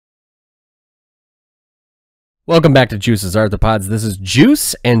Welcome back to Juice's Arthropods. This is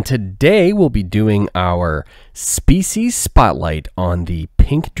Juice, and today we'll be doing our species spotlight on the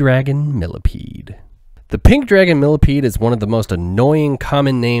pink dragon millipede. The pink dragon millipede is one of the most annoying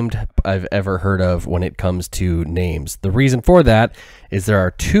common named I've ever heard of when it comes to names. The reason for that is there are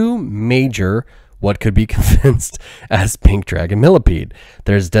two major what could be convinced as pink dragon millipede.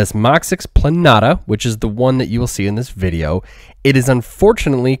 There's Desmoxytes planata, which is the one that you will see in this video. It is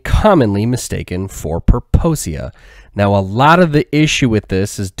unfortunately commonly mistaken for Purposea. Now, a lot of the issue with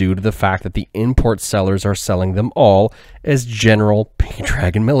this is due to the fact that the import sellers are selling them all as general pink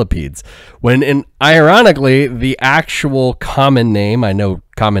dragon millipedes. When, ironically, the actual common name, I know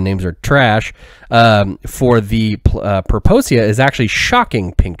common names are trash, for the Purposea is actually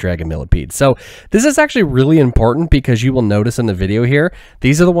shocking pink dragon millipede. So this is actually really important because you will notice in the video here,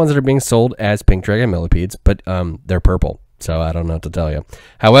 these are the ones that are being sold as pink dragon millipedes, but they're purple. So I don't know what to tell you.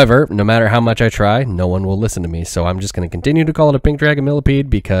 However, no matter how much I try, no one will listen to me. So I'm just going to continue to call it a pink dragon millipede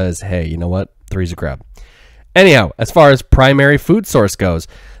because, hey, you know what? Three's a crab. Anyhow, as far as primary food source goes,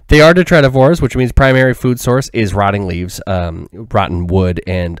 they are detritivores, which means primary food source is rotting leaves, rotten wood,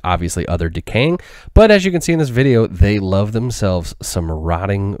 and obviously other decaying. But as you can see in this video, they love themselves some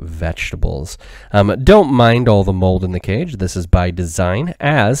rotting vegetables. Don't mind all the mold in the cage. This is by design,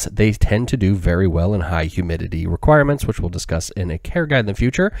 as they tend to do very well in high humidity requirements, which we'll discuss in a care guide in the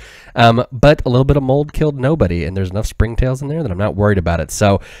future. But a little bit of mold killed nobody, and there's enough springtails in there that I'm not worried about it.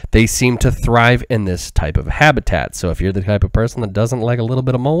 So they seem to thrive in this type of habitat. So if you're the type of person that doesn't like a little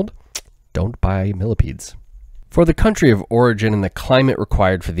bit of mold, don't buy millipedes. For the country of origin and the climate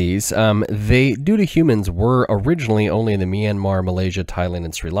required for these, they, due to humans, were originally only in the Myanmar, Malaysia, Thailand,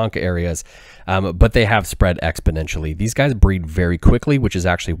 and Sri Lanka areas, but they have spread exponentially. These guys breed very quickly, which is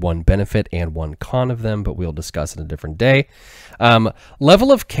actually one benefit and one con of them, but we'll discuss in a different day.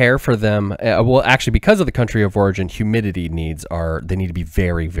 Level of care for them, well, actually, because of the country of origin, humidity needs they need to be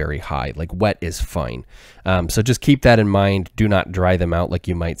very, very high. Like wet is fine. So just keep that in mind. Do not dry them out like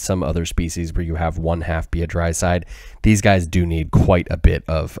you might some other species where you have one half be a dry side. These guys do need quite a bit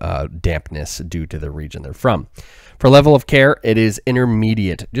of dampness due to the region they're from. For level of care, it is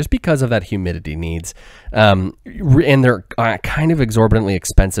intermediate just because of that humidity needs. And they're kind of exorbitantly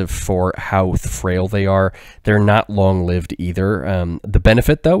expensive for how frail they are. They're not long-lived either. The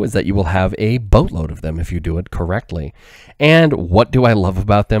benefit, though, is that you will have a boatload of them if you do it correctly. And what do I love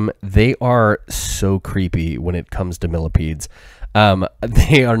about them? They are so creepy when it comes to millipedes.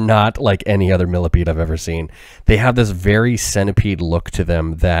 They are not like any other millipede I've ever seen. They have this very centipede look to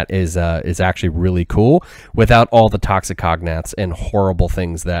them that is actually really cool without all the toxic cognates and horrible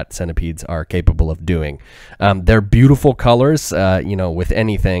things that centipedes are capable of doing. They're beautiful colors, you know, with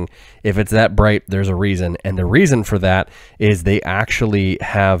anything. If it's that bright, there's a reason. And the reason for that is they actually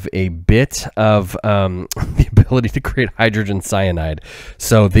have a bit of the ability to create hydrogen cyanide.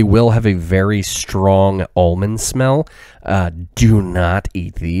 So they will have a very strong almond smell. Do not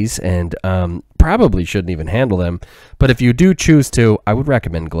eat these, and probably shouldn't even handle them. But if you do choose to, I would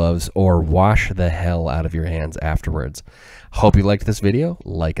recommend gloves or wash the hell out of your hands afterwards. Hope you liked this video.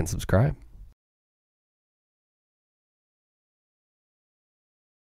 Like and subscribe.